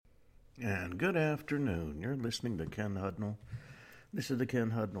And good afternoon. You're listening to Ken Hudnall. This is the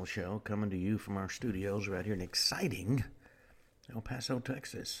Ken Hudnall Show, coming to you from our studios right here in exciting El Paso,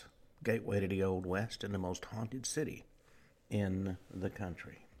 Texas, gateway to the Old West and the most haunted city in the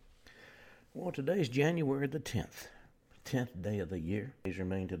country. Well, today's January the 10th day of the year. Days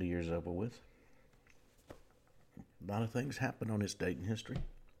remain till the year's over with. A lot of things happened on this date in history.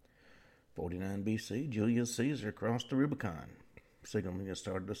 49 BC, Julius Caesar crossed the Rubicon, signaling the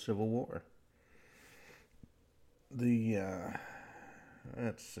start of the Civil War. The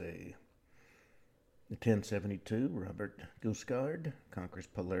 1072, Robert Guiscard conquers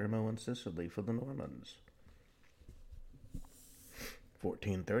Palermo and Sicily for the Normans.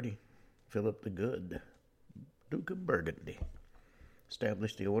 1430, Philip the Good, Duke of Burgundy,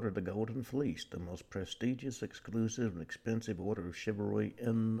 established the Order of the Golden Fleece, the most prestigious, exclusive, and expensive order of chivalry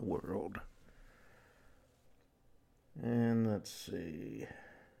in the world. And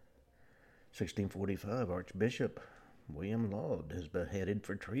 1645, Archbishop William Laud is beheaded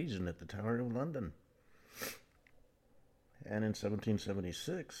for treason at the Tower of London. And in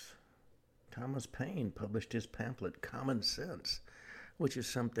 1776, Thomas Paine published his pamphlet Common Sense, which is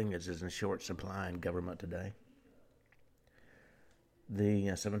something that is in short supply in government today. The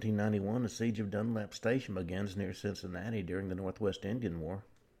 1791, the Siege of Dunlap Station begins near Cincinnati during the Northwest Indian War.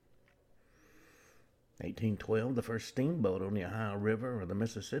 1812, the first steamboat on the Ohio River or the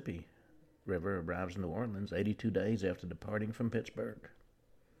Mississippi River arrives in New Orleans 82 days after departing from Pittsburgh.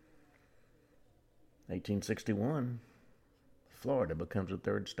 1861, Florida becomes the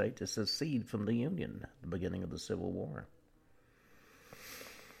third state to secede from the Union, the beginning of the Civil War.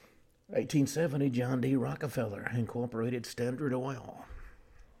 1870, John D. Rockefeller incorporated Standard Oil.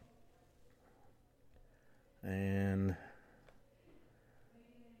 And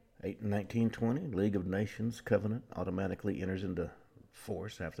 1920, League of Nations Covenant automatically enters into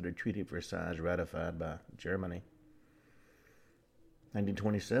force after the Treaty of Versailles ratified by Germany.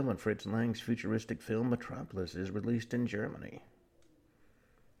 1927, Fritz Lang's futuristic film Metropolis is released in Germany.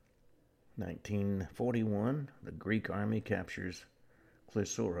 1941, the Greek army captures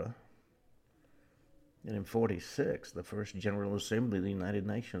Clysura. And in 1946, the first General Assembly of the United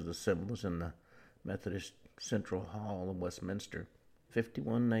Nations assembles in the Methodist Central Hall of Westminster.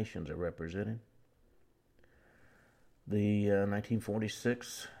 51 nations are represented. The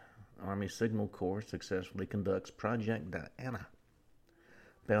 1946 Army Signal Corps successfully conducts Project Diana,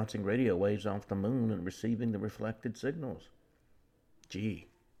 bouncing radio waves off the moon and receiving the reflected signals. Gee,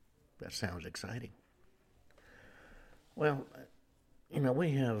 that sounds exciting. Well,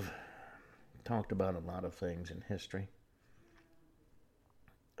 we have talked about a lot of things in history.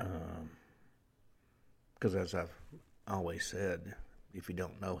 Because as I've always said, if you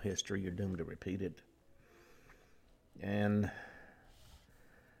don't know history, you're doomed to repeat it. And,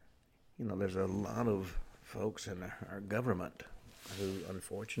 there's a lot of folks in our government who,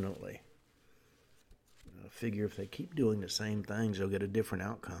 unfortunately, figure if they keep doing the same things, they'll get a different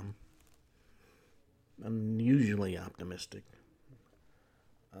outcome. I'm usually optimistic.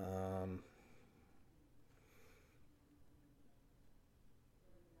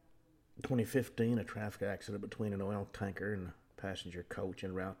 2015, a traffic accident between an oil tanker and a passenger coach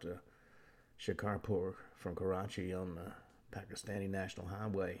en route to Shikarpur from Karachi on the Pakistani National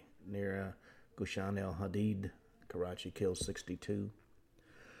Highway near Gushan El Hadid. Karachi kills 62.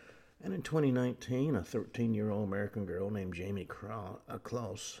 And in 2019, a 13-year-old American girl named Jamie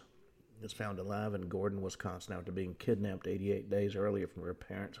Klaus is found alive in Gordon, Wisconsin after being kidnapped 88 days earlier from her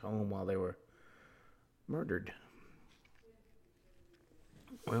parents' home while they were murdered.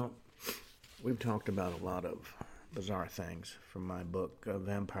 Well, we've talked about a lot of bizarre things from my book,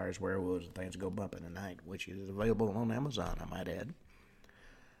 Vampires, Werewolves, and Things Go Bump in the Night, which is available on Amazon, I might add.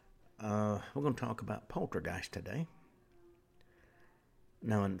 We're going to talk about poltergeist today.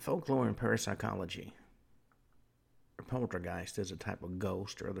 Now, in folklore and parapsychology, a poltergeist is a type of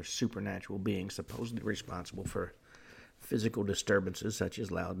ghost or other supernatural being supposedly responsible for physical disturbances such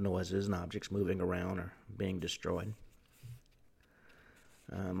as loud noises and objects moving around or being destroyed.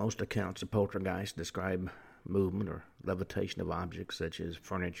 Most accounts of poltergeist describe movement or levitation of objects such as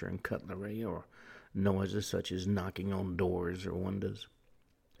furniture and cutlery, or noises such as knocking on doors or windows.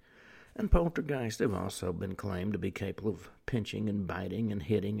 And poltergeists have also been claimed to be capable of pinching and biting and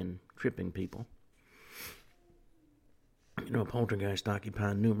hitting and tripping people. Poltergeists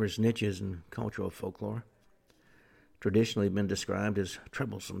occupy numerous niches in cultural folklore. Traditionally been described as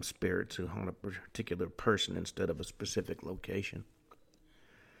troublesome spirits who haunt a particular person instead of a specific location.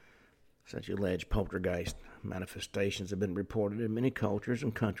 Such alleged poltergeist manifestations have been reported in many cultures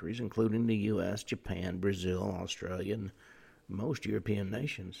and countries, including the U.S., Japan, Brazil, Australia, and most European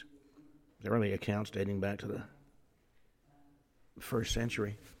nations. early accounts dating back to the first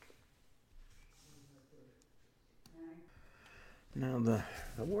century. Now,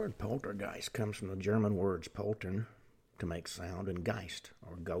 the word poltergeist comes from the German words poltern, to make sound, and geist,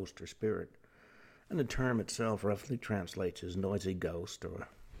 or ghost or spirit. And the term itself roughly translates as noisy ghost, or,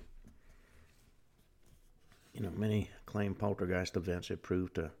 many claim poltergeist events have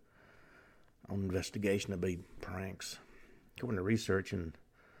proved on investigation to be pranks. According to research in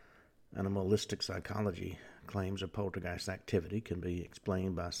animalistic psychology, claims of poltergeist activity can be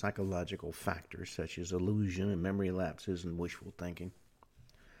explained by psychological factors such as illusion and memory lapses and wishful thinking.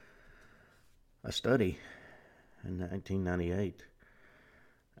 A study in 1998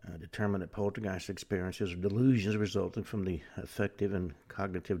 determined that poltergeist experiences or delusions resulting from the affective and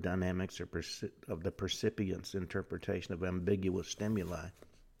cognitive dynamics of the percipient's interpretation of ambiguous stimuli.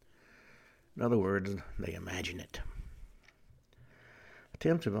 In other words, they imagine it.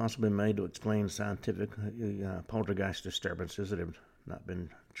 Attempts have also been made to explain scientific poltergeist disturbances that have not been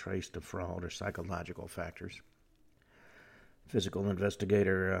traced to fraud or psychological factors. The psychical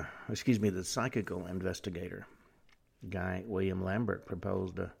investigator, Guy William Lambert,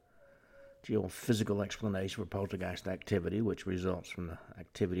 proposed a geophysical explanation for poltergeist activity, which results from the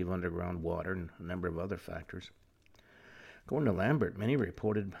activity of underground water and a number of other factors. According to Lambert, many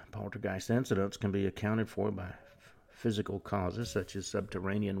reported poltergeist incidents can be accounted for by physical causes such as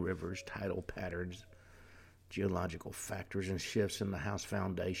subterranean rivers, tidal patterns, geological factors, and shifts in the house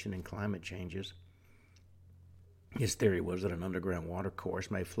foundation and climate changes. His theory was that an underground water course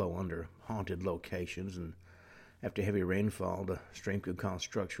may flow under haunted locations, and after heavy rainfall, the stream could cause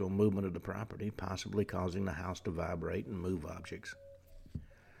structural movement of the property, possibly causing the house to vibrate and move objects.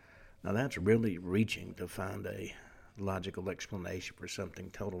 Now that's really reaching to find a logical explanation for something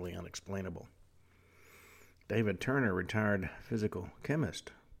totally unexplainable. David Turner, retired physical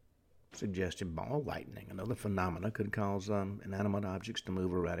chemist, suggested ball lightning, another phenomena, could cause inanimate objects to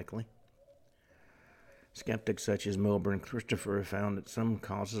move erratically. Skeptics such as Milburn Christopher have found that some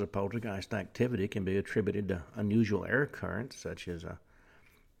causes of poltergeist activity can be attributed to unusual air currents, such as a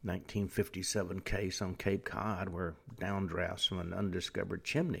 1957 case on Cape Cod where downdrafts from an undiscovered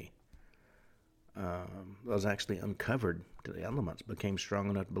chimney was actually uncovered to the elements, became strong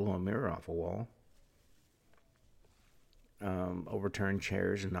enough to blow a mirror off a wall, overturn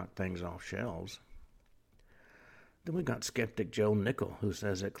chairs, and knock things off shelves. Then we got skeptic Joe Nickel, who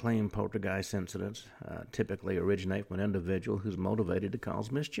says that claimed poltergeist incidents typically originate from an individual who's motivated to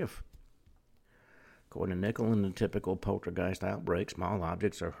cause mischief. According to Nickel, in the typical poltergeist outbreak, small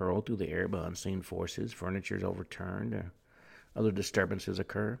objects are hurled through the air by unseen forces, furniture is overturned, or other disturbances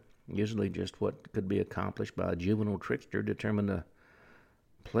occur, usually just what could be accomplished by a juvenile trickster determined to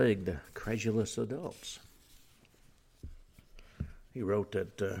plague the credulous adults. He wrote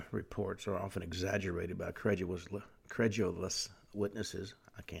that reports are often exaggerated by credulous witnesses.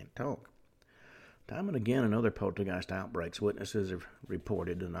 I can't talk. Time and again in other poltergeist outbreaks, witnesses have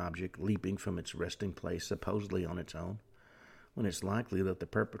reported an object leaping from its resting place, supposedly on its own, when it's likely that the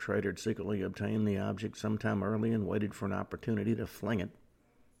perpetrator had secretly obtained the object sometime early and waited for an opportunity to fling it,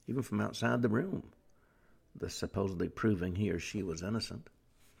 even from outside the room, thus supposedly proving he or she was innocent.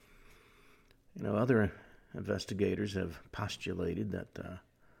 Other investigators have postulated that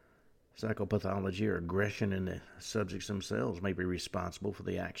psychopathology or aggression in the subjects themselves may be responsible for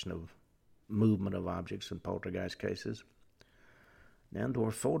the action of movement of objects in poltergeist cases.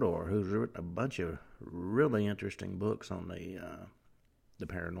 Nandor Fodor, who's written a bunch of really interesting books on the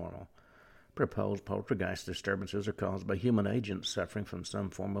paranormal, proposed poltergeist disturbances are caused by human agents suffering from some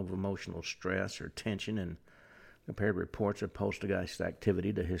form of emotional stress or tension, and compared reports of poltergeist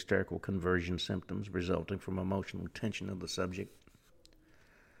activity to hysterical conversion symptoms resulting from emotional tension of the subject.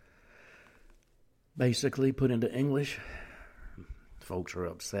 Basically, put into English, folks are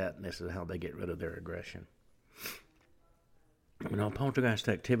upset, and this is how they get rid of their aggression. Poltergeist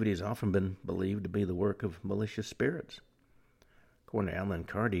activity has often been believed to be the work of malicious spirits. According to Alan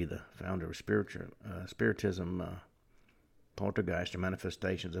Cardy, the founder of Spiritism, poltergeist are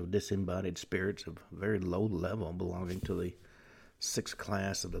manifestations of disembodied spirits of very low level belonging to the sixth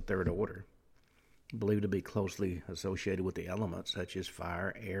class of the third order, believed to be closely associated with the elements such as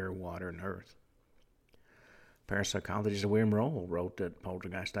fire, air, water, and earth. Parapsychologist William Roll wrote that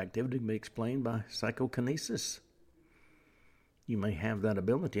poltergeist activity can be explained by psychokinesis. You may have that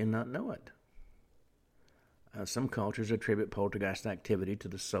ability and not know it. Some cultures attribute poltergeist activity to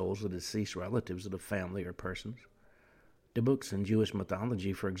the souls of deceased relatives of the family or persons. The books in Jewish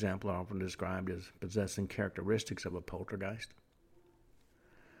mythology, for example, are often described as possessing characteristics of a poltergeist.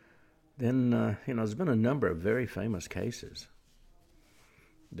 Then, there's been a number of very famous cases.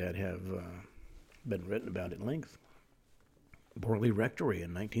 that have been written about at length. Borley Rectory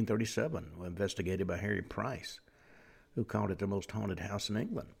in 1937, investigated by Harry Price, who called it the most haunted house in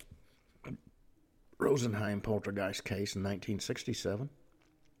England. Rosenheim poltergeist case in 1967,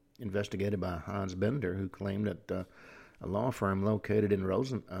 investigated by Hans Bender, who claimed that a law firm located in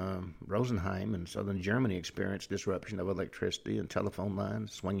Rosenheim in southern Germany experienced disruption of electricity and telephone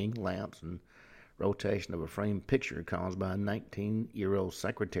lines, swinging lamps, and rotation of a framed picture caused by a 19-year-old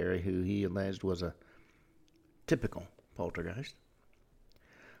secretary who he alleged was a typical poltergeist.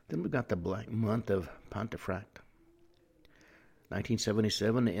 Then we got the Black Month of Pontefract.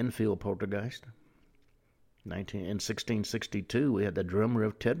 1977, the Enfield poltergeist. In 1662, we had the Drummer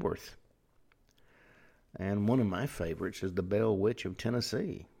of Tedworth. And one of my favorites is the Bell Witch of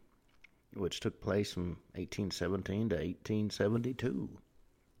Tennessee, which took place from 1817 to 1872.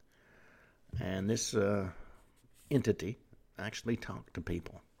 And this entity actually talked to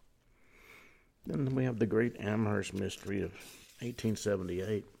people. Then we have the Great Amherst Mystery of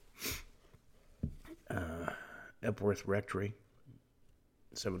 1878, Epworth Rectory,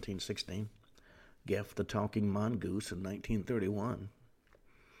 1716, Geff the Talking Mongoose in 1931.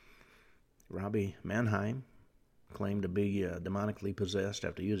 Robbie Mannheim claimed to be demonically possessed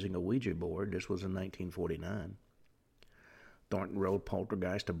after using a Ouija board. This was in 1949. Thornton Road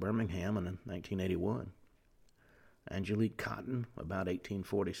Poltergeist of Birmingham in 1981. Angelique Cotton, about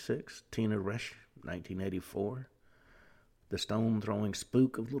 1846. Tina Resch, 1984. The Stone-Throwing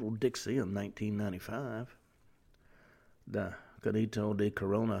Spook of Little Dixie in 1995. The Canito de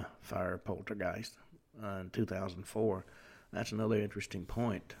Corona Fire Poltergeist in 2004. That's another interesting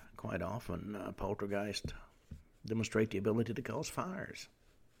point. Quite often, poltergeists demonstrate the ability to cause fires.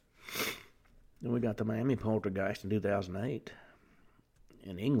 Then we got the Miami Poltergeist in 2008.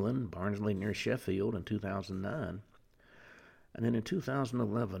 In England, Barnsley near Sheffield in 2009. And then in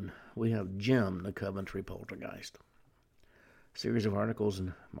 2011, we have Jim, the Coventry Poltergeist. A series of articles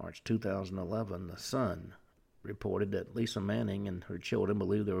in March 2011, The Sun reported that Lisa Manning and her children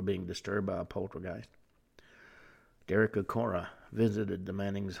believed they were being disturbed by a poltergeist. Derek Okora visited the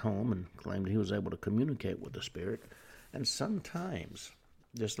Manning's home and claimed he was able to communicate with the spirit. And sometimes,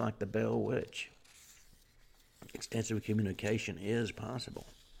 just like the Bell Witch, extensive communication is possible.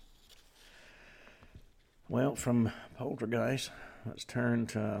 Well, from poltergeist, let's turn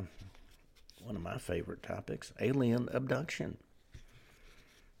to one of my favorite topics, alien abduction.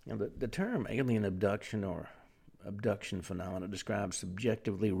 Now, the term alien abduction or abduction phenomena describes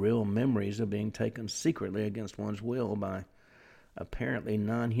subjectively real memories of being taken secretly against one's will by apparently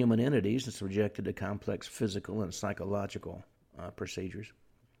non-human entities and subjected to complex physical and psychological procedures.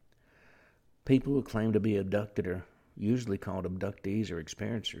 People who claim to be abducted are usually called abductees or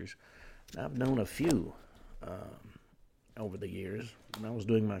experiencers. I've known a few over the years. When I was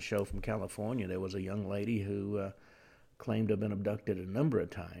doing my show from California, there was a young lady who claimed to have been abducted a number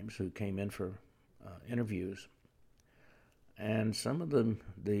of times, who came in for interviews. And some of the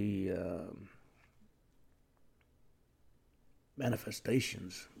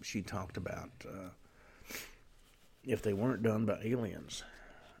manifestations she talked about, if they weren't done by aliens,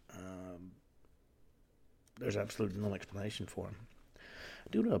 there's absolutely no explanation for them.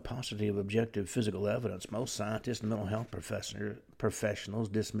 Due to a paucity of objective physical evidence, most scientists and mental health professionals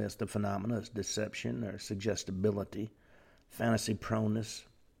dismiss the phenomena as deception or suggestibility, fantasy proneness,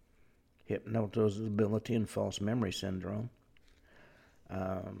 hypnotizability, and false memory syndrome,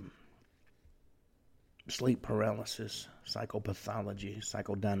 sleep paralysis, psychopathology,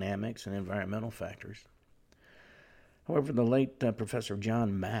 psychodynamics, and environmental factors. However, the late Professor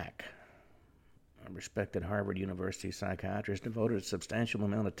John Mack, a respected Harvard University psychiatrist, devoted a substantial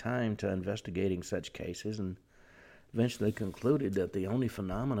amount of time to investigating such cases and eventually concluded that the only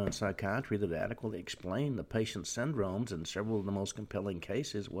phenomena in psychiatry that adequately explained the patient's syndromes in several of the most compelling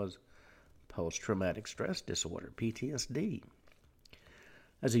cases was post-traumatic stress disorder, PTSD.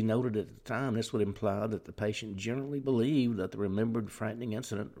 As he noted at the time, this would imply that the patient generally believed that the remembered frightening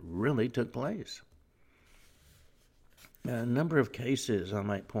incident really took place. A number of cases, I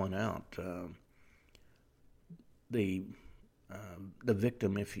might point out, the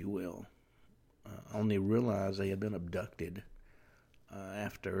victim, if you will, only realized they had been abducted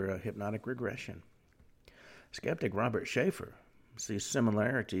after hypnotic regression. Skeptic Robert Schaefer sees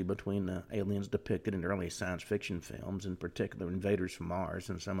similarity between the aliens depicted in early science fiction films, in particular Invaders from Mars,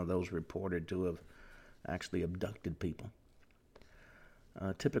 and some of those reported to have actually abducted people.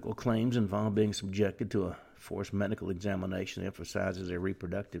 Typical claims involve being subjected to a forced medical examination that emphasizes their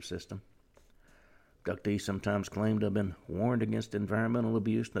reproductive system. Abductees sometimes claim to have been warned against environmental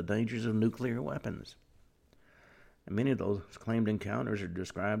abuse and the dangers of nuclear weapons. And many of those claimed encounters are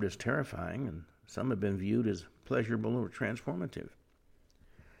described as terrifying, and some have been viewed as pleasurable or transformative.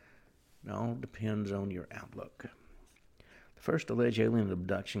 It all depends on your outlook. The first alleged alien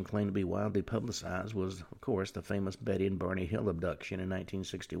abduction claimed to be widely publicized was, of course, the famous Betty and Barney Hill abduction in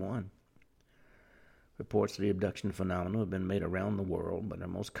 1961. Reports of the abduction phenomenon have been made around the world, but are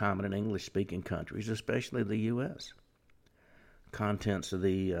most common in English-speaking countries, especially the U.S. Contents of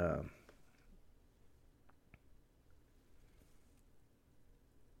the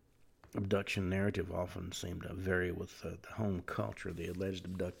abduction narrative often seem to vary with the home culture of the alleged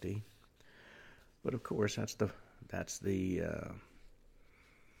abductee. But of course, that's the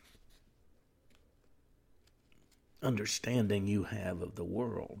understanding you have of the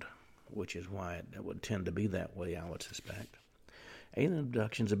world, which is why it would tend to be that way, I would suspect. Alien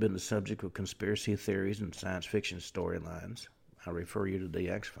abductions have been the subject of conspiracy theories and science fiction storylines. I refer you to the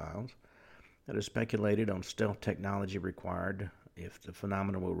X-Files, that has speculated on stealth technology required if the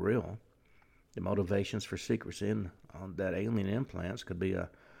phenomenon were real. The motivations for secrecy on that alien implants could be a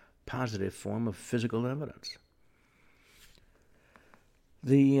positive form of physical evidence.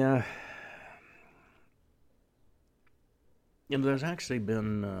 There's actually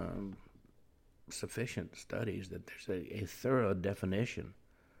been sufficient studies that there's a thorough definition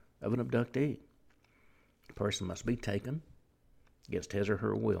of an abductee. The person must be taken against his or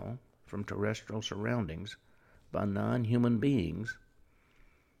her will from terrestrial surroundings by non-human beings,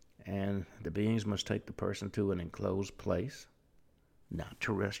 and the beings must take the person to an enclosed place, not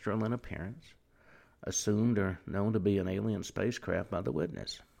terrestrial in appearance, assumed or known to be an alien spacecraft by the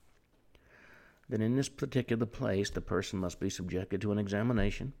witness. Then in this particular place, the person must be subjected to an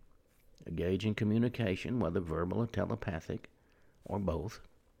examination, engage in communication, whether verbal or telepathic, or both.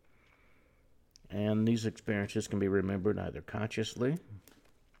 And these experiences can be remembered either consciously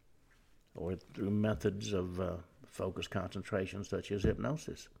or through methods of focused concentration such as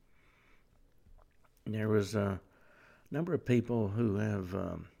hypnosis. There was a number of people who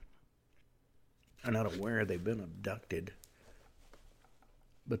are not aware they've been abducted,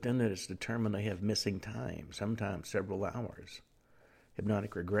 but then it's determined they have missing time, sometimes several hours.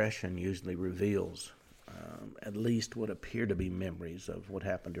 Hypnotic regression usually reveals at least what appear to be memories of what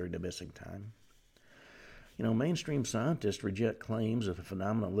happened during the missing time. You know, mainstream scientists reject claims that the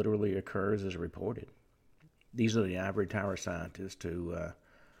phenomenon literally occurs as reported. These are the ivory tower scientists who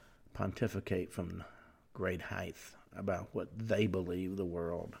pontificate from great height about what they believe the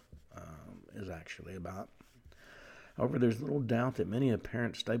world is actually about. However, there's little doubt that many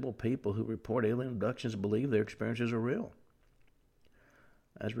apparent stable people who report alien abductions believe their experiences are real.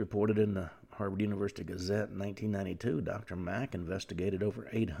 As reported in the Harvard University Gazette in 1992, Dr. Mack investigated over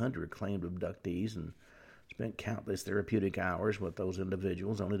 800 claimed abductees and spent countless therapeutic hours with those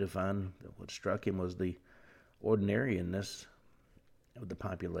individuals, only to find that what struck him was the ordinariness of the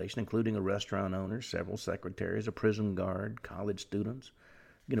population, including a restaurant owner, several secretaries, a prison guard, college students,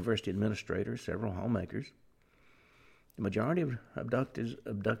 university administrators, several homemakers. The majority of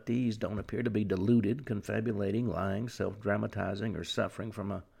abductees don't appear to be deluded, confabulating, lying, self-dramatizing, or suffering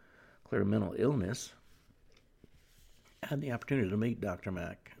from a clear mental illness. I had the opportunity to meet Dr.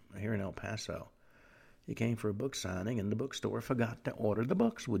 Mack here in El Paso. He came for a book signing, and the bookstore forgot to order the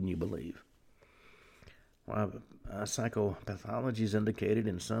books, wouldn't you believe? While psychopathology is indicated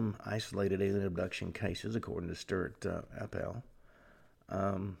in some isolated alien abduction cases, according to Stuart Appel,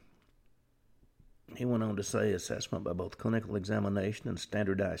 he went on to say assessment by both clinical examination and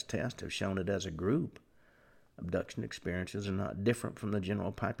standardized tests have shown that as a group, abduction experiences are not different from the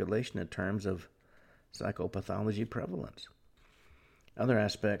general population in terms of psychopathology prevalence. Other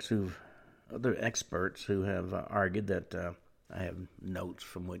experts who have argued that I have notes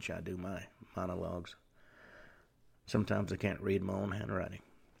from which I do my monologues. Sometimes I can't read my own handwriting.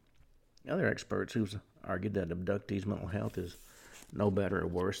 Other experts who've argued that abductees' mental health is no better or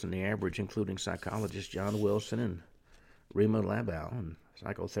worse than the average, including psychologists John Wilson and Rima Labau and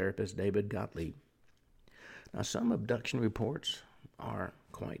psychotherapist David Gottlieb. Now, some abduction reports are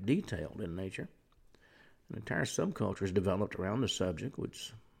quite detailed in nature. An entire subculture is developed around the subject,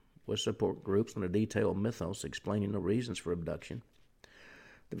 which with support groups and a detailed mythos explaining the reasons for abduction.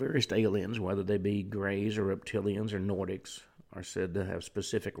 The various aliens, whether they be Greys or Reptilians or Nordics, are said to have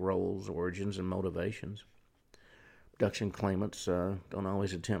specific roles, origins, and motivations. Abduction claimants don't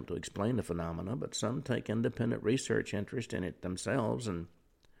always attempt to explain the phenomena, but some take independent research interest in it themselves and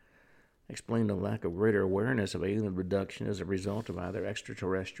explain the lack of greater awareness of alien abduction as a result of either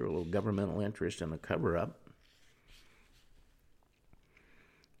extraterrestrial or governmental interest in a cover-up.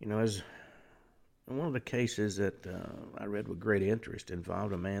 You know, as one of the cases that I read with great interest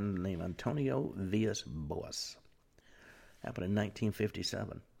involved a man named Antonio Villas-Boas. happened in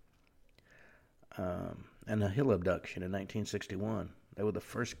 1957. And the Hill abduction in 1961. They were the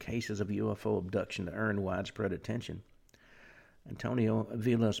first cases of UFO abduction to earn widespread attention. Antonio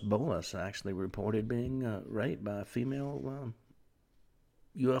Villas-Boas actually reported being raped by a female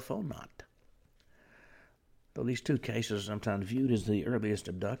UFO naut. Though these two cases are sometimes viewed as the earliest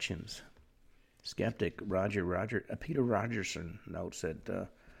abductions, skeptic Peter Rogerson notes that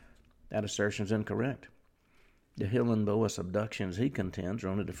that assertion is incorrect. The Hill and Boas abductions, he contends, are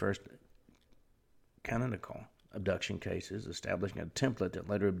only the first canonical abduction cases, establishing a template that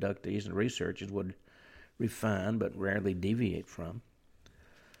later abductees and researchers would refine but rarely deviate from.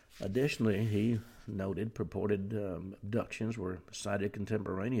 Additionally, he noted purported abductions were cited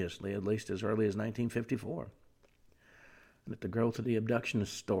contemporaneously, at least as early as 1954. And that the growth of the abduction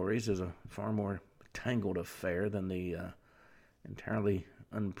stories is a far more tangled affair than the entirely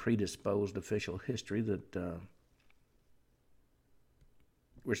unpredisposed official history that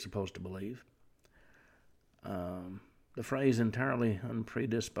we're supposed to believe. The phrase entirely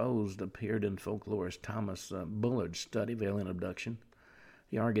unpredisposed appeared in folklorist Thomas Bullard's study of alien abduction.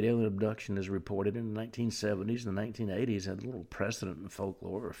 He argued alien abduction, as reported in the 1970s and the 1980s, had little precedent in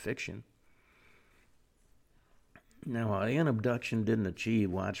folklore or fiction. Now, alien abduction didn't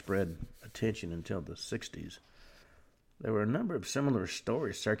achieve widespread attention until the 60s. There were a number of similar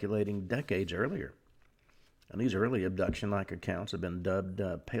stories circulating decades earlier. And these early abduction-like accounts have been dubbed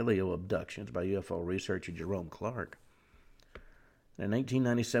paleo-abductions by UFO researcher Jerome Clark. In an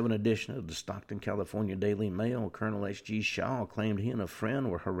 1897 edition of the Stockton, California Daily Mail, Colonel H.G. Shaw claimed he and a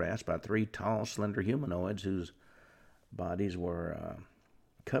friend were harassed by three tall, slender humanoids whose bodies were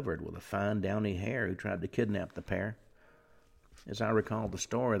covered with a fine, downy hair who tried to kidnap the pair. As I recall the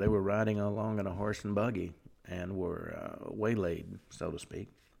story, they were riding along in a horse and buggy and were waylaid, so to speak.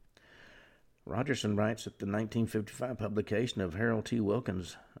 Rogerson writes that the 1955 publication of Harold T.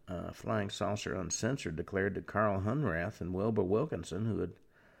 Wilkins' Flying Saucer Uncensored declared that Carl Hunrath and Wilbur Wilkinson, who had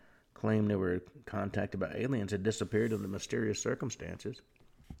claimed they were contacted by aliens, had disappeared under mysterious circumstances.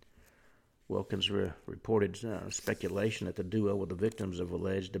 Wilkins reported speculation that the duo were the victims of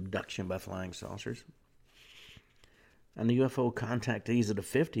alleged abduction by flying saucers. And the UFO contactees of the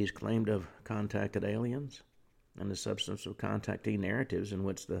 50s claimed to have contacted aliens, and the substance of contactee narratives in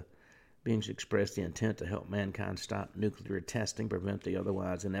which the beings expressed the intent to help mankind stop nuclear testing, prevent the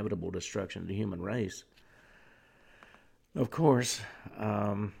otherwise inevitable destruction of the human race. Of course,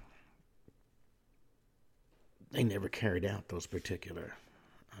 they never carried out those particular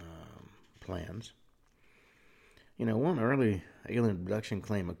plans. You know, one early alien abduction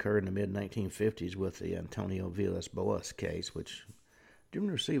claim occurred in the mid-1950s with the Antonio Villas-Boas case, which didn't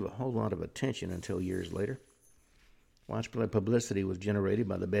receive a whole lot of attention until years later. Widespread publicity was generated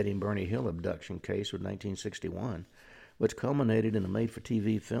by the Betty and Bernie Hill abduction case of 1961, which culminated in a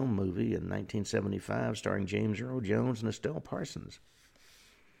made-for-TV film movie in 1975 starring James Earl Jones and Estelle Parsons.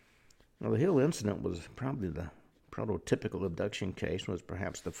 Now, the Hill incident was probably the prototypical abduction case, was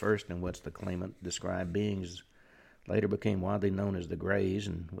perhaps the first in which the claimant described beings later became widely known as the Greys,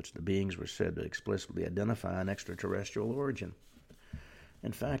 in which the beings were said to explicitly identify an extraterrestrial origin.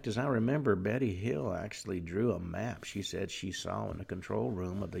 In fact, as I remember, Betty Hill actually drew a map she said she saw in the control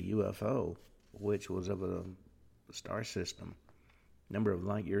room of the UFO, which was of a star system, a number of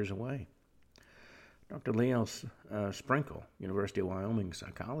light years away. Dr. Leo Sprinkle, University of Wyoming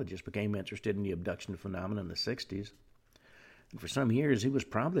psychologist, became interested in the abduction phenomenon in the 60s. And for some years, he was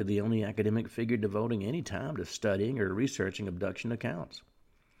probably the only academic figure devoting any time to studying or researching abduction accounts.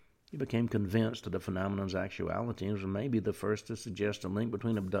 He became convinced of the phenomenon's actuality and was maybe the first to suggest a link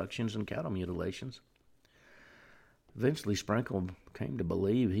between abductions and cattle mutilations. Eventually, Sprinkle came to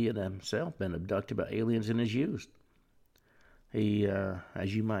believe he had himself been abducted by aliens in his youth. He,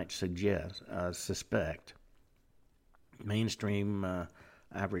 as you might suspect, mainstream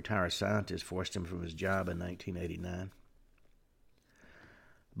ivory tower scientists forced him from his job in 1989.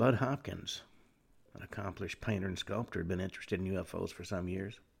 Bud Hopkins, an accomplished painter and sculptor, had been interested in UFOs for some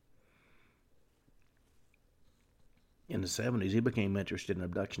years. In the 70s, he became interested in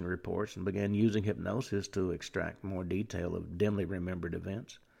abduction reports and began using hypnosis to extract more detail of dimly remembered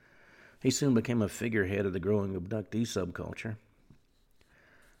events. He soon became a figurehead of the growing abductee subculture.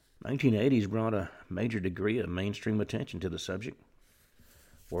 1980s brought a major degree of mainstream attention to the subject.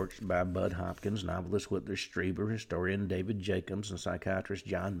 Works by Bud Hopkins, novelist Whitler Strieber, historian David Jacobs, and psychiatrist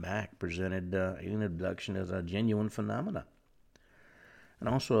John Mack presented alien abduction as a genuine phenomena. And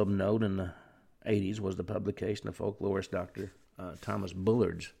also of note in the 80s was the publication of folklorist Dr. Thomas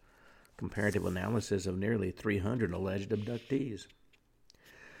Bullard's comparative analysis of nearly 300 alleged abductees.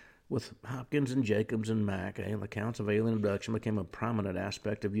 With Hopkins and Jacobs and Mack, accounts of alien abduction became a prominent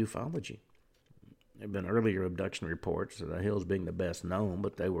aspect of ufology. There have been earlier abduction reports, the Hills being the best known,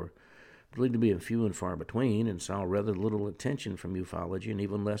 but they were believed to be few and far between and saw rather little attention from ufology and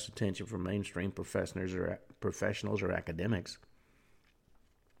even less attention from mainstream professionals or academics.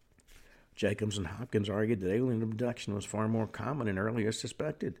 Jacobs and Hopkins argued that alien abduction was far more common and earlier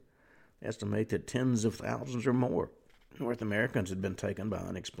suspected. They estimate that tens of thousands or more North Americans had been taken by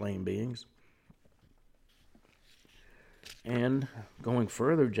unexplained beings. And going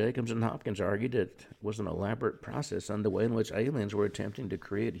further, Jacobs and Hopkins argued that it was an elaborate process underway in which aliens were attempting to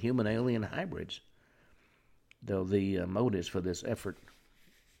create human-alien hybrids, though the motives for this effort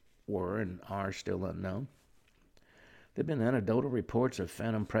were and are still unknown. There have been anecdotal reports of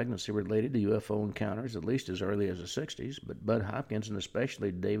phantom pregnancy related to UFO encounters at least as early as the 60s, but Bud Hopkins and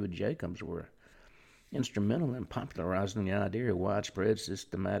especially David Jacobs were instrumental in popularizing the idea of widespread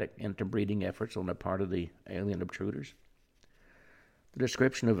systematic interbreeding efforts on the part of the alien intruders. The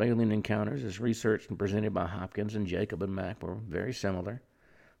description of alien encounters as researched and presented by Hopkins and Jacob and Mack were very similar,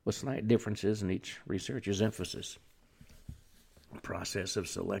 with slight differences in each researcher's emphasis. The process of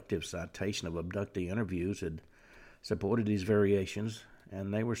selective citation of abductee interviews had supported these variations,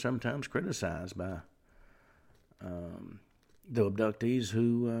 and they were sometimes criticized by the abductees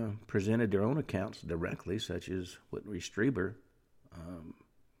who presented their own accounts directly, such as Whitley Strieber,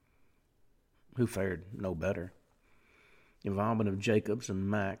 who fared no better. The involvement of Jacobs and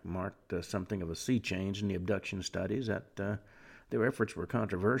Mack marked something of a sea change in the abduction studies. That their efforts were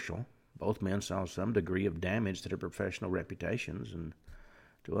controversial. Both men saw some degree of damage to their professional reputations, and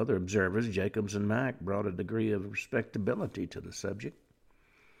to other observers, Jacobs and Mack brought a degree of respectability to the subject.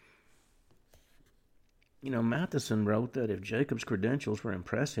 Matheson wrote that if Jacobs' credentials were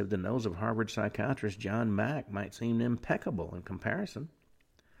impressive, then those of Harvard psychiatrist John Mack might seem impeccable in comparison.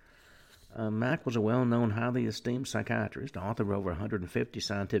 Mack was a well-known, highly esteemed psychiatrist, author of over 150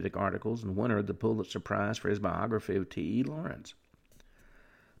 scientific articles, and winner of the Pulitzer Prize for his biography of T.E. Lawrence.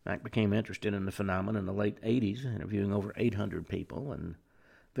 Mack became interested in the phenomenon in the late 80s, interviewing over 800 people, and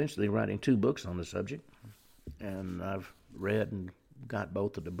eventually writing 2 books on the subject. And I've read and got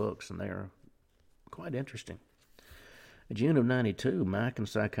both of the books, and they are quite interesting. In June of 1992, Mack and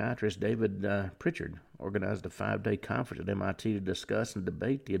psychiatrist David Pritchard organized a 5-day conference at MIT to discuss and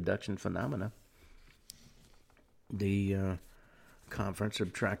debate the abduction phenomena. The conference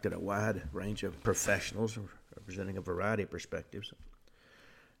attracted a wide range of professionals representing a variety of perspectives.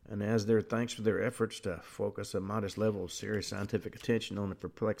 And as their thanks for their efforts to focus a modest level of serious scientific attention on the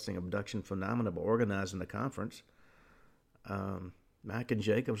perplexing abduction phenomena by organizing the conference, Mack and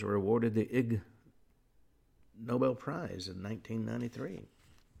Jacobs were awarded the Ig Nobel Prize in 1993.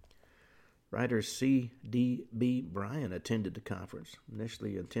 Writer C.D.B. Bryan attended the conference,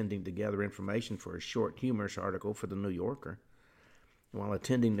 initially intending to gather information for a short, humorous article for the New Yorker. While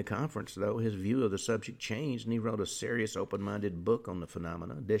attending the conference, though, his view of the subject changed, and he wrote a serious, open-minded book on the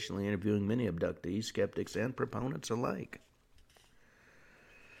phenomena, additionally interviewing many abductees, skeptics, and proponents alike.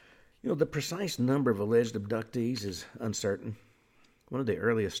 The precise number of alleged abductees is uncertain. One of the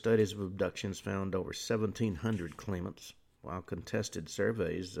earliest studies of abductions found over 1,700 claimants, while contested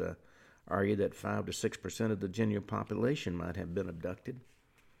surveys argue that 5 to 6% of the general population might have been abducted.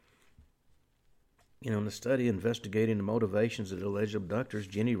 In the study investigating the motivations of the alleged abductors,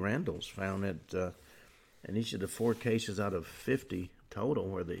 Jenny Randles found that in each of the 4 cases out of 50 total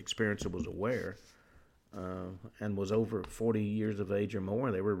where the experiencer was aware and was over 40 years of age or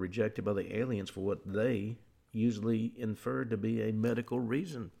more, they were rejected by the aliens for what they usually inferred to be a medical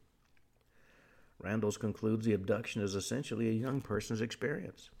reason. Randles concludes the abduction is essentially a young person's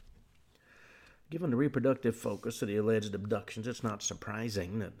experience. Given the reproductive focus of the alleged abductions, it's not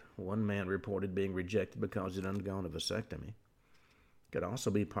surprising that one man reported being rejected because he'd undergone a vasectomy. It could also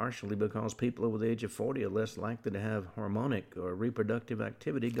be partially because people over the age of 40 are less likely to have hormonic or reproductive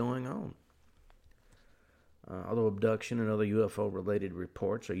activity going on. Although abduction and other UFO-related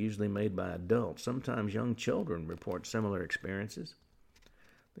reports are usually made by adults, sometimes young children report similar experiences.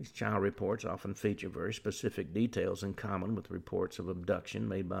 These child reports often feature very specific details in common with reports of abduction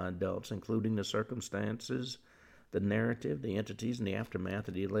made by adults, including the circumstances, the narrative, the entities, and the aftermath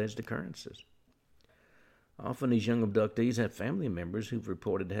of the alleged occurrences. Often these young abductees have family members who've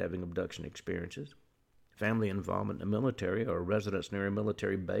reported having abduction experiences. Family involvement in the military or residence near a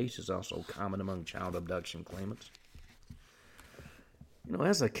military base is also common among child abduction claimants.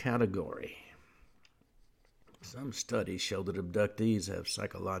 As a category, some studies show that abductees have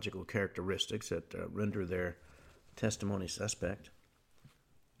psychological characteristics that render their testimony suspect.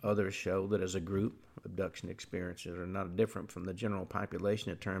 Others show that as a group, abduction experiences are not different from the general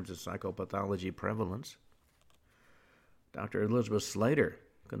population in terms of psychopathology prevalence. Dr. Elizabeth Slater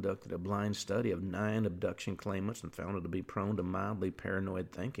conducted a blind study of 9 abduction claimants and found them to be prone to mildly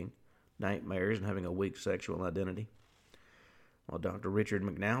paranoid thinking, nightmares, and having a weak sexual identity. While Dr. Richard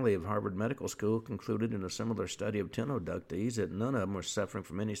McNally of Harvard Medical School concluded in a similar study of 10 abductees that none of them were suffering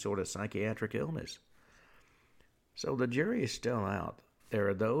from any sort of psychiatric illness. So the jury is still out. There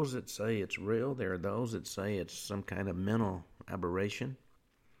are those that say it's real. There are those that say it's some kind of mental aberration.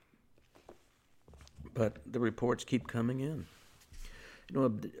 But the reports keep coming in.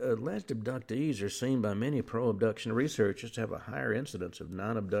 Alleged abductees are seen by many pro-abduction researchers to have a higher incidence of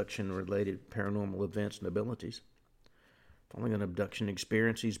non-abduction-related paranormal events and abilities. Following an abduction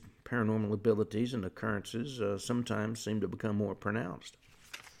experience, these paranormal abilities and occurrences sometimes seem to become more pronounced.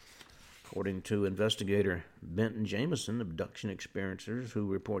 According to investigator Benton Jameson, abduction experiencers who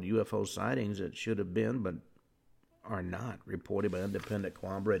report UFO sightings that should have been but are not reported by independent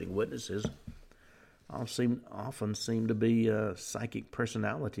corroborating witnesses often seem to be psychic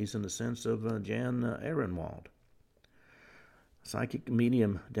personalities in the sense of Jan Ehrenwald. Psychic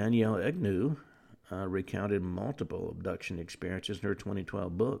medium Danielle Agnew recounted multiple abduction experiences in her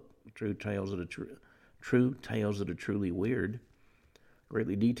 2012 book, True Tales of the Truly Weird,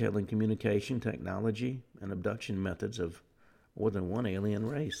 greatly detailing communication, technology, and abduction methods of more than one alien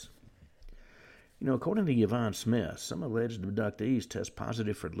race. According to Yvonne Smith, some alleged abductees test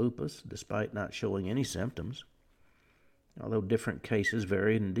positive for lupus despite not showing any symptoms. Although different cases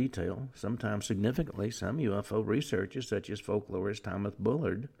vary in detail, sometimes significantly, some UFO researchers, such as folklorist Thomas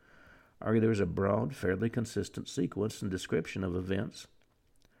Bullard, argue there is a broad, fairly consistent sequence and description of events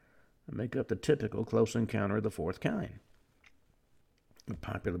that make up the typical close encounter of the fourth kind. A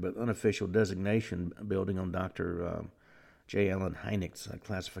popular but unofficial designation building on Dr. J. Allen Hynek's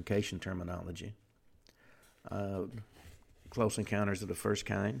classification terminology. Close encounters of the first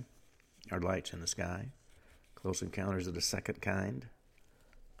kind are lights in the sky. Close encounters of the second kind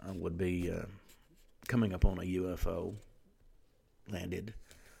would be coming upon a UFO landed.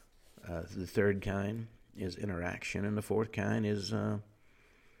 The third kind is interaction, and the fourth kind is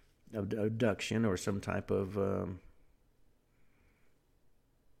abduction or some type of,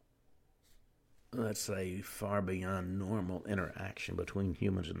 let's say, far beyond normal interaction between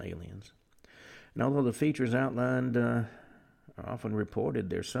humans and aliens. And although the features outlined are often reported,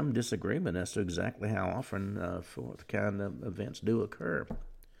 there's some disagreement as to exactly how often fourth kind of events do occur.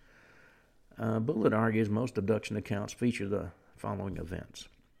 Bullard argues most abduction accounts feature the following events,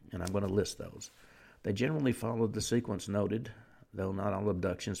 and I'm going to list those. They generally follow the sequence noted, though not all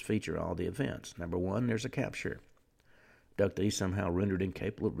abductions feature all the events. Number 1, there's a capture. Abductee somehow rendered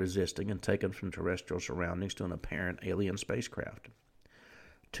incapable of resisting and taken from terrestrial surroundings to an apparent alien spacecraft.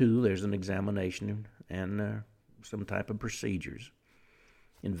 2, there's an examination and some type of procedures.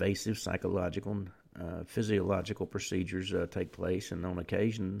 Invasive psychological and physiological procedures take place, and on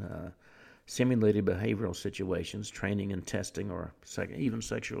occasion simulated behavioral situations, training and testing, or even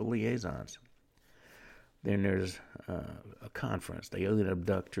sexual liaisons. Then there's a conference. The alien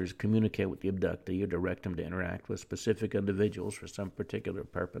abductors communicate with the abductee or direct them to interact with specific individuals for some particular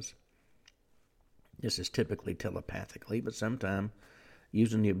purpose. This is typically telepathically, but sometimes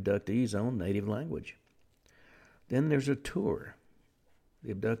using the abductee's own native language. Then there's a tour.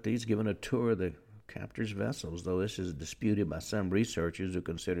 The abductee is given a tour of the captor's vessels, though this is disputed by some researchers who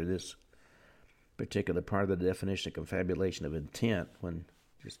consider this particular part of the definition of confabulation of intent when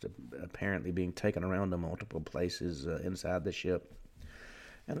just apparently being taken around to multiple places inside the ship.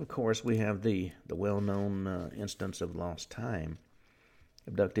 And of course, we have the well-known instance of lost time.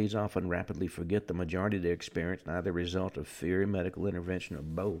 Abductees often rapidly forget the majority of their experience, neither a result of fear, medical intervention, or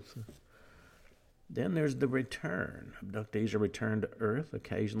both. Then there's the return. Abductees are returned to Earth,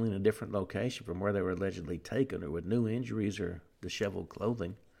 occasionally in a different location from where they were allegedly taken, or with new injuries or disheveled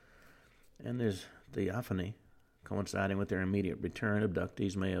clothing. And there's theophany. Coinciding with their immediate return,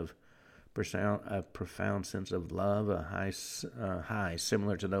 abductees may have a profound sense of love, a high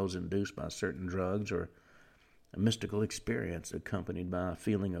similar to those induced by certain drugs, or a mystical experience accompanied by a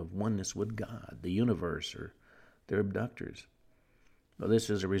feeling of oneness with God, the universe, or their abductors. Well, this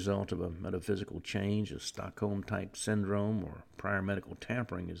is a result of a metaphysical change. A Stockholm-type syndrome or prior medical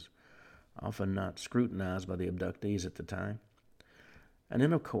tampering is often not scrutinized by the abductees at the time. And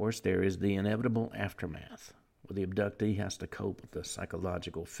then, of course, there is the inevitable aftermath, where the abductee has to cope with the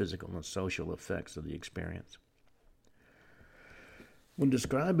psychological, physical, and social effects of the experience. When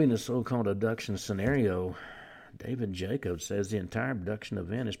describing the so-called abduction scenario, David Jacobs says the entire abduction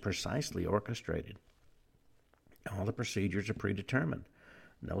event is precisely orchestrated. All the procedures are predetermined.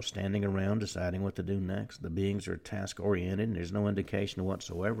 No standing around deciding what to do next. The beings are task-oriented, and there's no indication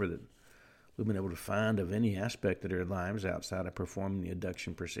whatsoever that we've been able to find of any aspect of their lives outside of performing the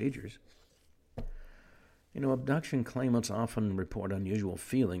abduction procedures. Abduction claimants often report unusual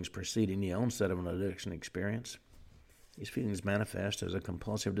feelings preceding the onset of an abduction experience. These feelings manifest as a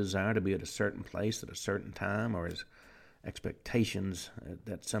compulsive desire to be at a certain place at a certain time, or as expectations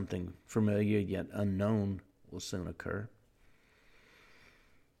that something familiar yet unknown will soon occur.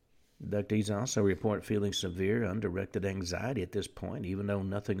 Abductees also report feeling severe, undirected anxiety at this point, even though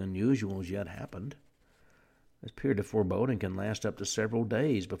nothing unusual has yet happened. This period of foreboding can last up to several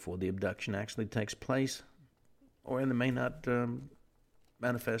days before the abduction actually takes place, or it may not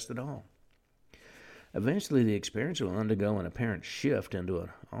manifest at all. Eventually, the experiencer will undergo an apparent shift into an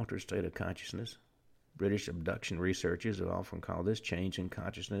altered state of consciousness. British abduction researchers have often called this change in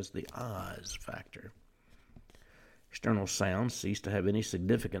consciousness the Oz factor. External sounds cease to have any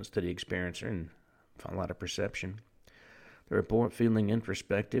significance to the experiencer and fall out of perception. They report feeling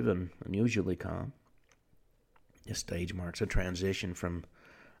introspective and unusually calm. This stage marks a transition from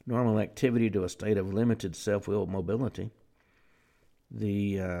normal activity to a state of limited self-willed mobility.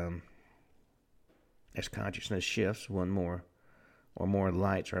 As consciousness shifts, one more or more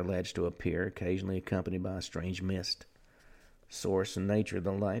lights are alleged to appear, occasionally accompanied by a strange mist. Source and nature of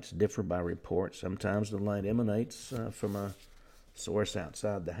the lights differ by report. Sometimes the light emanates from a source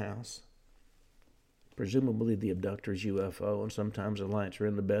outside the house, presumably the abductor's UFO, and sometimes the lights are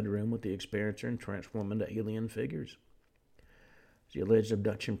in the bedroom with the experiencer and transform into alien figures. As the alleged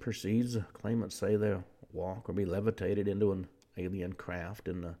abduction proceeds, claimants say they'll walk or be levitated into an alien craft,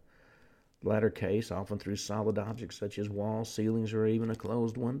 in the latter case often through solid objects such as walls, ceilings, or even a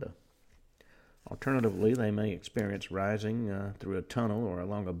closed window. Alternatively, they may experience rising through a tunnel or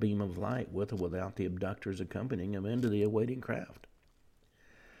along a beam of light with or without the abductors accompanying them into the awaiting craft.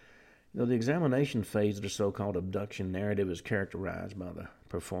 The examination phase of the so-called abduction narrative is characterized by the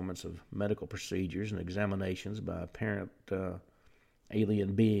performance of medical procedures and examinations by apparent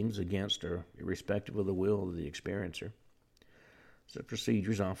alien beings against or irrespective of the will of the experiencer. The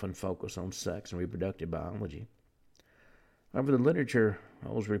procedures often focus on sex and reproductive biology. However, the literature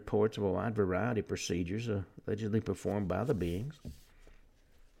holds reports of a wide variety of procedures allegedly performed by the beings.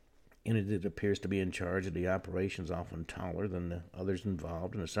 Entity that appears to be in charge of the operations often taller than the others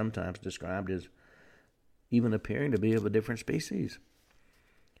involved and is sometimes described as even appearing to be of a different species.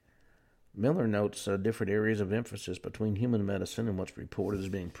 Miller notes different areas of emphasis between human medicine and what's reported as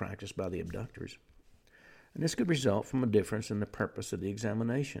being practiced by the abductors. And this could result from a difference in the purpose of the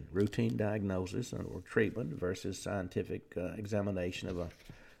examination, routine diagnosis or treatment versus scientific examination of an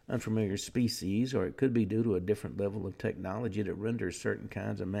unfamiliar species, or it could be due to a different level of technology that renders certain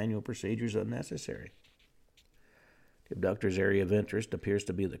kinds of manual procedures unnecessary. The abductor's area of interest appears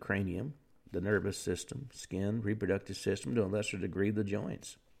to be the cranium, the nervous system, skin, reproductive system, to a lesser degree the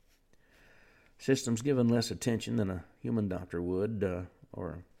joints. Systems given less attention than a human doctor would,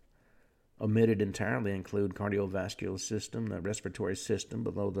 or omitted entirely, include cardiovascular system, the respiratory system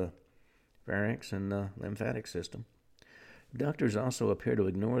below the pharynx, and the lymphatic system. Abductors also appear to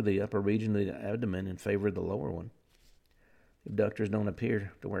ignore the upper region of the abdomen in favor of the lower one. Abductors don't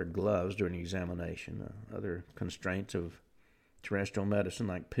appear to wear gloves during the examination. Other constraints of terrestrial medicine,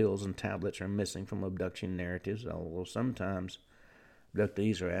 like pills and tablets, are missing from abduction narratives, although sometimes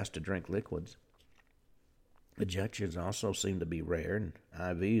abductees are asked to drink liquids. Injections also seem to be rare, and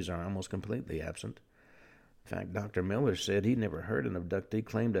IVs are almost completely absent. In fact, Dr. Miller said he'd never heard an abductee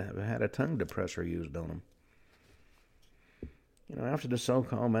claim to have had a tongue depressor used on him. After the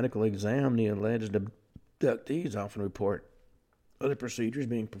so-called medical exam, the alleged abductees often report other procedures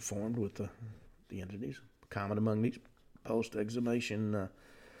being performed with the entities. Common among these post-examination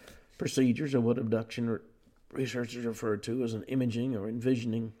procedures are what abduction researchers refer to as an imaging or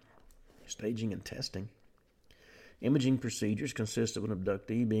envisioning, staging, and testing. Imaging procedures consist of an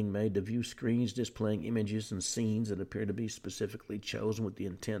abductee being made to view screens displaying images and scenes that appear to be specifically chosen with the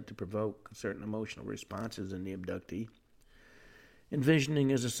intent to provoke certain emotional responses in the abductee.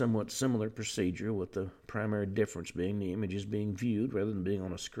 Envisioning is a somewhat similar procedure, with the primary difference being the images being viewed rather than being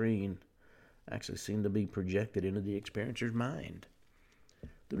on a screen actually seem to be projected into the experiencer's mind.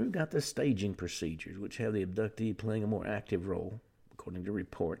 Then we've got the staging procedures, which have the abductee playing a more active role, according to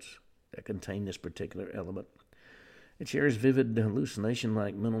reports that contain this particular element. It shares vivid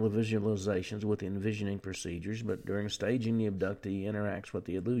hallucination-like mental visualizations with the envisioning procedures, but during staging, the abductee interacts with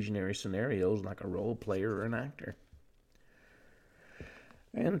the illusionary scenarios like a role player or an actor.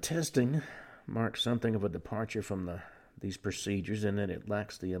 And testing marks something of a departure from these procedures in that it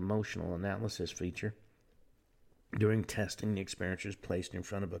lacks the emotional analysis feature. During testing, the experiencer is placed in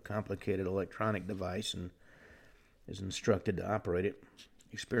front of a complicated electronic device and is instructed to operate it.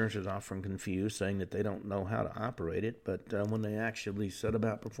 Experiencers are often confused, saying that they don't know how to operate it, but when they actually set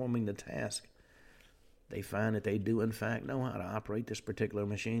about performing the task, they find that they do, in fact, know how to operate this particular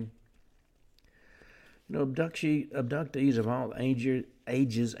machine. Abductees of all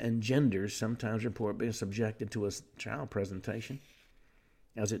ages and genders sometimes report being subjected to a child presentation.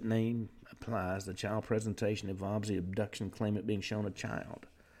 As its name applies, the child presentation involves the abduction claimant being shown a child,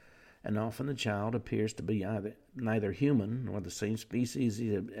 and often the child appears to be neither human nor the same species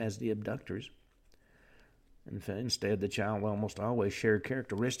as the abductors. Instead, the child will almost always share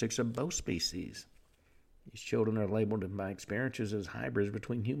characteristics of both species. These children are labeled by experiencers as hybrids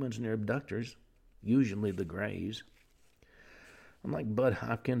between humans and their abductors, usually the Greys. Unlike Bud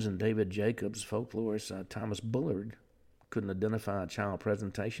Hopkins and David Jacobs, folklorist Thomas Bullard couldn't identify a child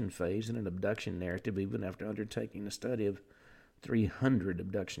presentation phase in an abduction narrative even after undertaking the study of 300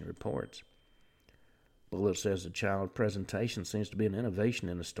 abduction reports. Bullard says the child presentation seems to be an innovation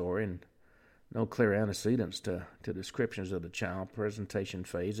in the story, and no clear antecedents to descriptions of the child presentation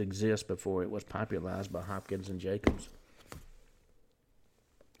phase exist before it was popularized by Hopkins and Jacobs.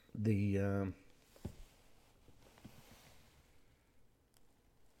 There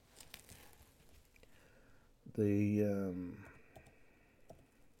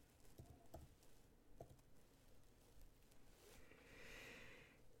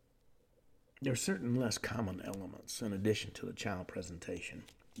are certain less common elements in addition to the child presentation.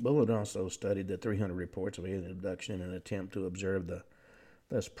 Bullard also studied the 300 reports of alien abduction in an attempt to observe the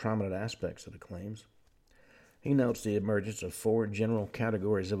less prominent aspects of the claims. He notes the emergence of 4 general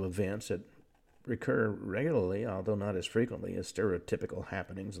categories of events that recur regularly, although not as frequently as stereotypical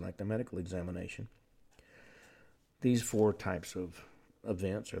happenings like the medical examination. These 4 types of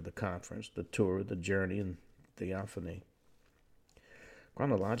events are the conference, the tour, the journey, and theophany.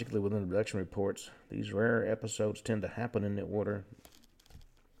 Chronologically within abduction reports, these rare episodes tend to happen in the order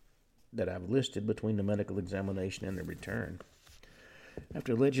that I've listed between the medical examination and the return.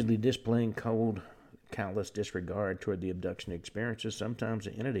 After allegedly displaying cold, callous disregard toward the abduction experiences, sometimes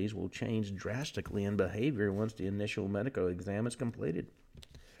the entities will change drastically in behavior once the initial medical exam is completed.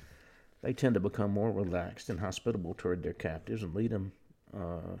 They tend to become more relaxed and hospitable toward their captives and lead him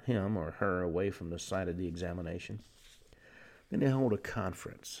or her away from the site of the examination. Then they hold a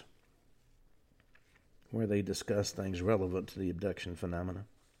conference where they discuss things relevant to the abduction phenomena.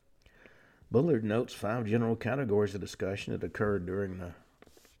 Bullard notes 5 general categories of discussion that occurred during the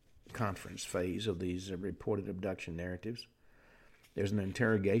conference phase of these reported abduction narratives. There's an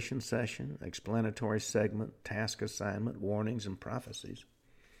interrogation session, explanatory segment, task assignment, warnings, and prophecies.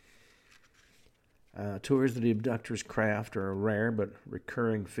 Tours of the abductor's craft are a rare but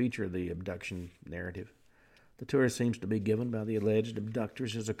recurring feature of the abduction narrative. The tour seems to be given by the alleged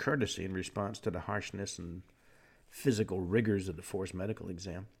abductors as a courtesy in response to the harshness and physical rigors of the forced medical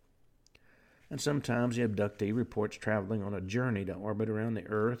exam. And sometimes the abductee reports traveling on a journey to orbit around the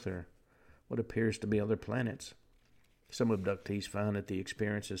Earth or what appears to be other planets. Some abductees find that the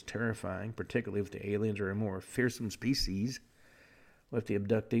experience is terrifying, particularly if the aliens are a more fearsome species, or if the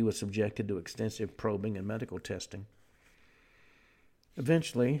abductee was subjected to extensive probing and medical testing.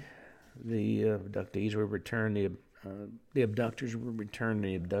 Eventually, the abductees will return the abductors will return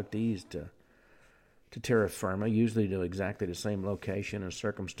the abductees to terra firma, usually to exactly the same location and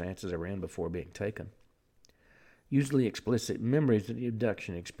circumstances they were in before being taken. Usually explicit memories of the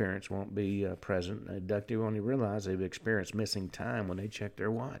abduction experience won't be present. The abductee will only realize they've experienced missing time when they check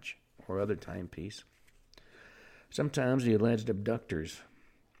their watch or other timepiece. Sometimes the alleged abductors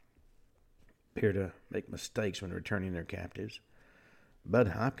appear to make mistakes when returning their captives. Bud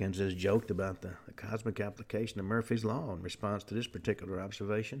Hopkins has joked about the cosmic application of Murphy's Law in response to this particular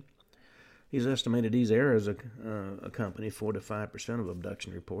observation. He's estimated these errors accompany 4 to 5% of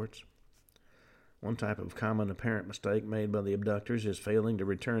abduction reports. One type of common apparent mistake made by the abductors is failing to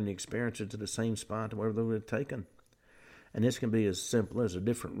return the experiences to the same spot where they were taken. And this can be as simple as a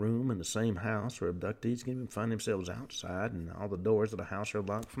different room in the same house, where abductees can even find themselves outside and all the doors of the house are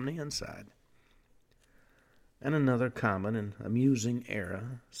locked from the inside. And another common and amusing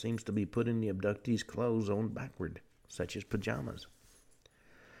error seems to be putting the abductees' clothes on backward, such as pajamas.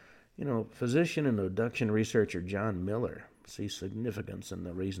 Physician and abduction researcher John Miller sees significance in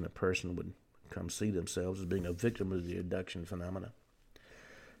the reason a person would come see themselves as being a victim of the abduction phenomena.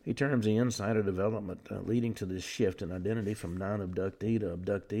 He terms the insider development leading to this shift in identity from non-abductee to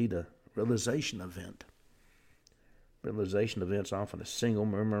abductee to realization event. Realization event's often a single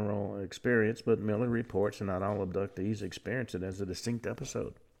memorable experience, but Miller reports that not all abductees experience it as a distinct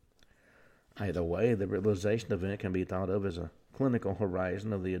episode. Either way, the realization event can be thought of as a clinical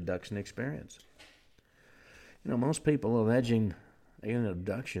horizon of the abduction experience. Most people alleging alien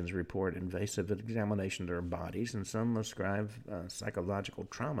abductions report invasive examination of their bodies, and some ascribe psychological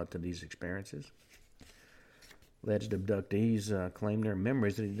trauma to these experiences. Alleged abductees claim their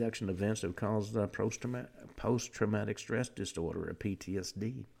memories of the abduction events have caused post-traumatic stress disorder, or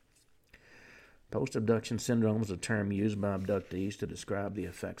PTSD. Post-abduction syndrome is a term used by abductees to describe the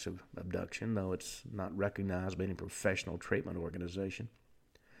effects of abduction, though it's not recognized by any professional treatment organization.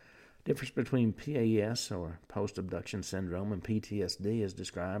 The difference between PAS, or post-abduction syndrome, and PTSD is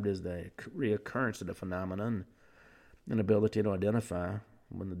described as the reoccurrence of the phenomenon and ability to identify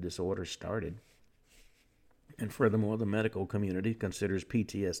when the disorder started. And furthermore, the medical community considers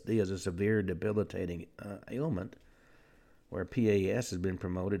PTSD as a severe debilitating ailment, where PAS has been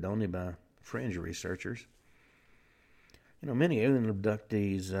promoted only by fringe researchers. Many alien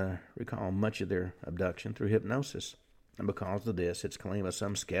abductees recall much of their abduction through hypnosis. And because of this, it's claimed by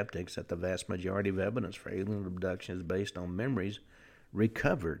some skeptics that the vast majority of evidence for alien abduction is based on memories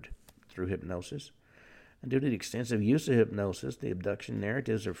recovered through hypnosis. And due to the extensive use of hypnosis, the abduction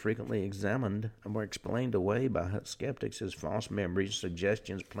narratives are frequently examined and were explained away by skeptics as false memories,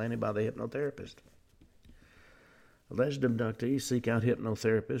 suggestions planted by the hypnotherapist. Alleged abductees seek out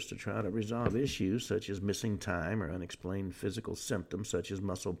hypnotherapists to try to resolve issues such as missing time or unexplained physical symptoms such as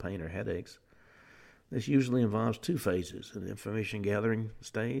muscle pain or headaches. This usually involves two phases: an information gathering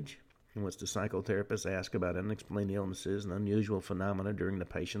stage, in which the psychotherapist asks about unexplained illnesses and unusual phenomena during the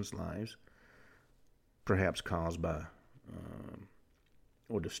patient's lives, perhaps caused by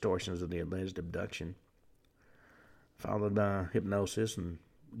or distortions of the alleged abduction, followed by hypnosis and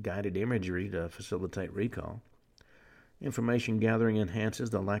guided imagery to facilitate recall. Information gathering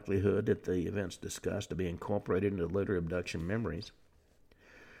enhances the likelihood that the events discussed to be incorporated into later abduction memories.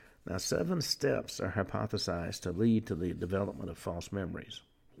 Now, 7 steps are hypothesized to lead to the development of false memories.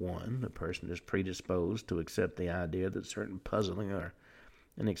 1, the person is predisposed to accept the idea that certain puzzling or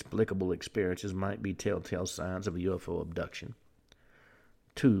inexplicable experiences might be telltale signs of a UFO abduction.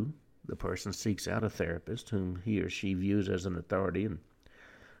 2, the person seeks out a therapist whom he or she views as an authority and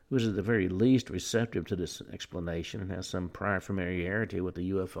who is at the very least receptive to this explanation and has some prior familiarity with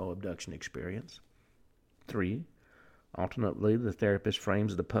the UFO abduction experience. 3, alternately, the therapist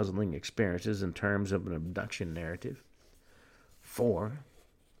frames the puzzling experiences in terms of an abduction narrative. 4,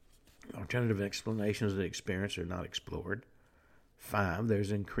 alternative explanations of the experience are not explored. 5,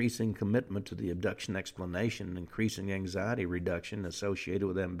 there's increasing commitment to the abduction explanation and increasing anxiety reduction associated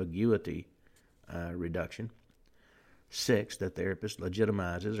with ambiguity reduction. 6, the therapist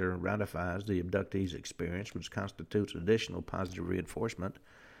legitimizes or ratifies the abductee's experience, which constitutes additional positive reinforcement.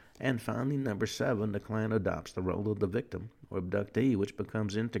 And finally, number 7, the client adopts the role of the victim or abductee, which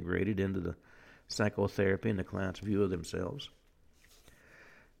becomes integrated into the psychotherapy and the client's view of themselves.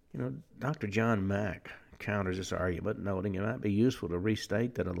 Dr. John Mack counters this argument, noting it might be useful to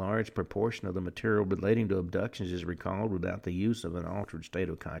restate that a large proportion of the material relating to abductions is recalled without the use of an altered state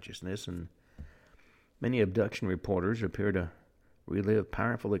of consciousness, and many abduction reporters appear to relive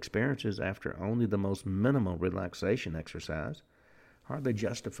powerful experiences after only the most minimal relaxation exercise, hardly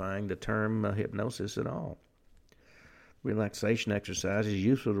justifying the term hypnosis at all. Relaxation exercise is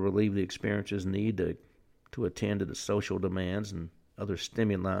useful to relieve the experience's need to attend to the social demands and other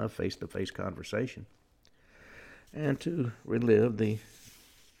stimuli of face-to-face conversation, and to relieve the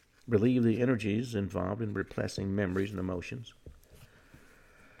energies involved in repressing memories and emotions.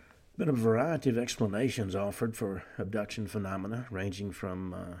 Been a variety of explanations offered for abduction phenomena, ranging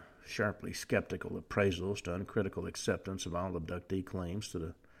from sharply skeptical appraisals to uncritical acceptance of all abductee claims to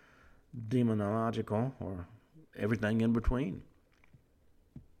the demonological or everything in between.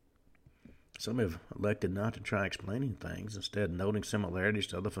 Some have elected not to try explaining things, instead noting similarities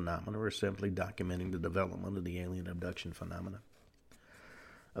to other phenomena or simply documenting the development of the alien abduction phenomena.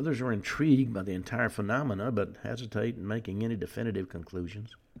 Others are intrigued by the entire phenomena but hesitate in making any definitive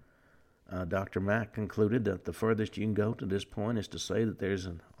conclusions. Dr. Mack concluded that the furthest you can go to this point is to say that there's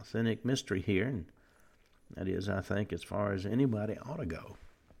an authentic mystery here, and that is, I think, as far as anybody ought to go.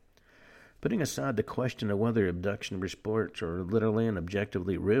 Putting aside the question of whether abduction reports are literally and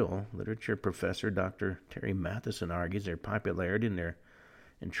objectively real, literature professor Dr. Terry Matheson argues their popularity and their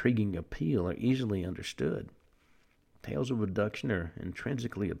intriguing appeal are easily understood. Tales of abduction are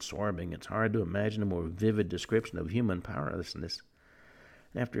intrinsically absorbing. It's hard to imagine a more vivid description of human powerlessness.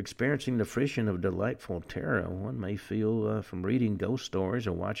 After experiencing the frisson of delightful terror one may feel from reading ghost stories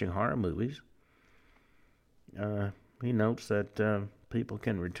or watching horror movies. He notes that people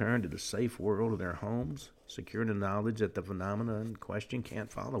can return to the safe world of their homes, secure in the knowledge that the phenomena in question can't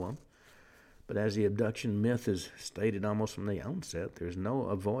follow them. But as the abduction myth is stated almost from the onset, there's no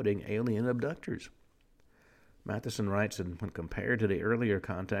avoiding alien abductors. Matheson writes that when compared to the earlier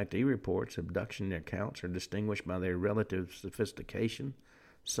contactee reports, abduction accounts are distinguished by their relative sophistication,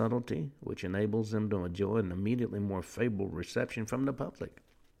 subtlety, which enables them to enjoy an immediately more favorable reception from the public.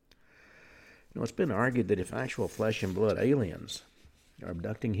 It's been argued that if actual flesh and blood aliens are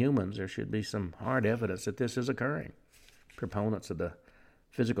abducting humans, there should be some hard evidence that this is occurring. Proponents of the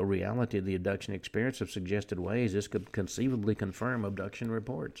physical reality of the abduction experience have suggested ways this could conceivably confirm abduction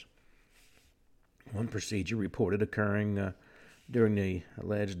reports. One procedure reported occurring during the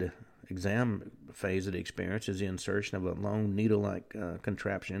alleged exam phase of the experience is the insertion of a long needle-like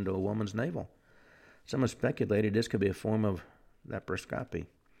contraption into a woman's navel. Some have speculated this could be a form of laparoscopy.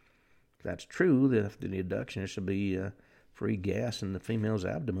 If that's true, then after the abduction, there should be free gas in the female's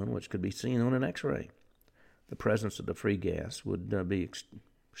abdomen, which could be seen on an X-ray. The presence of the free gas would be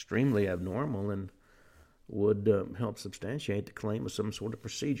extremely abnormal and would help substantiate the claim of some sort of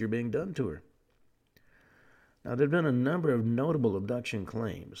procedure being done to her. Now, there have been a number of notable abduction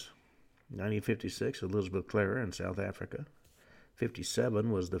claims. 1956, Elizabeth Clara in South Africa. 57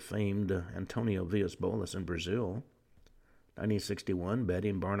 was the famed Antonio Villas-Boas in Brazil. 1961, Betty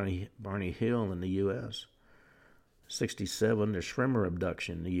and Barney Hill in the U.S. 1967, the Schremer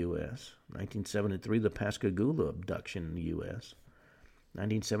abduction in the U.S. 1973, the Pascagoula abduction in the U.S.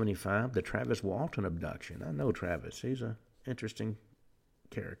 1975, the Travis Walton abduction. I know Travis. He's an interesting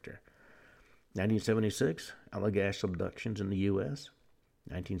character. 1976, Allagash abductions in the U.S.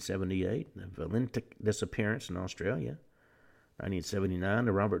 1978, the Valentic disappearance in Australia. 1979,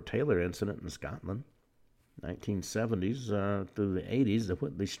 the Robert Taylor incident in Scotland. 1970s through the 80s, the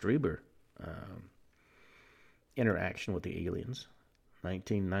Whitley Strieber interaction with the aliens.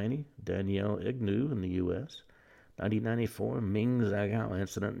 1990, Danielle Ignu in the U.S. 1994, Ming Zhagao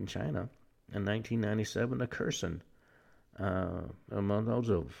incident in China. And 1997, the Kherson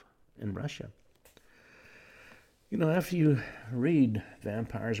Morozov in Russia. After you read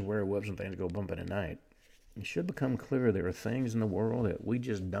vampires, werewolves, and things go bumping at night, it should become clear there are things in the world that we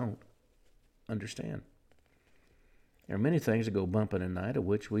just don't understand. There are many things that go bumping at night of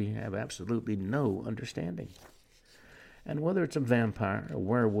which we have absolutely no understanding. And whether it's a vampire, a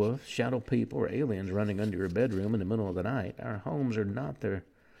werewolf, shadow people, or aliens running under your bedroom in the middle of the night, our homes are not the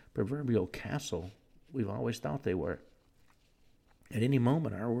proverbial castle we've always thought they were. At any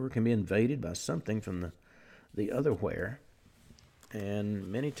moment, our world can be invaded by something from the otherwhere, and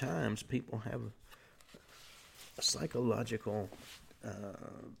many times people have a psychological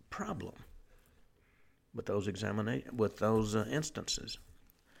problem with those instances.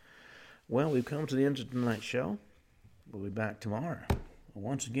 Well, we've come to the end of tonight's show. We'll be back tomorrow.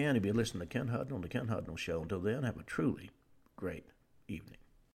 Once again, you'll be listening to Ken Hudnall, the Ken Hudnall Show. Until then, have a truly great evening.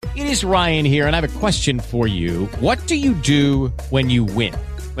 It is Ryan here, and I have a question for you. What do you do when you win?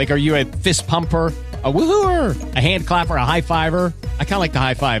 Are you a fist pumper, a woohooer, a hand clapper, a high fiver? I kind of like the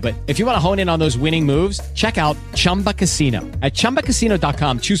high five, but if you want to hone in on those winning moves, check out Chumba Casino. At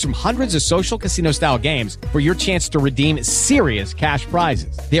ChumbaCasino.com, choose from hundreds of social casino-style games for your chance to redeem serious cash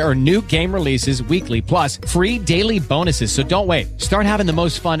prizes. There are new game releases weekly, plus free daily bonuses, so don't wait. Start having the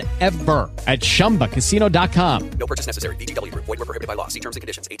most fun ever at ChumbaCasino.com. No purchase necessary. VGW Group. Void where prohibited by law. See terms and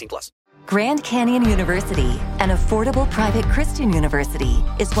conditions. 18+. Grand Canyon University, an affordable private Christian university,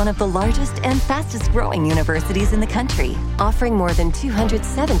 is one of the largest and fastest-growing universities in the country, offering more than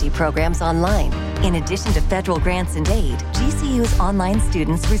 270 programs online. In addition to federal grants and aid, GCU's online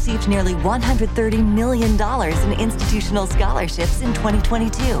students received nearly $130 million in institutional scholarships in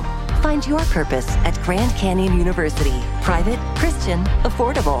 2022. Find your purpose at Grand Canyon University. Private, Christian,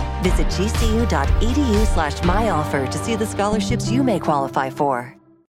 affordable. Visit gcu.edu/myoffer to see the scholarships you may qualify for.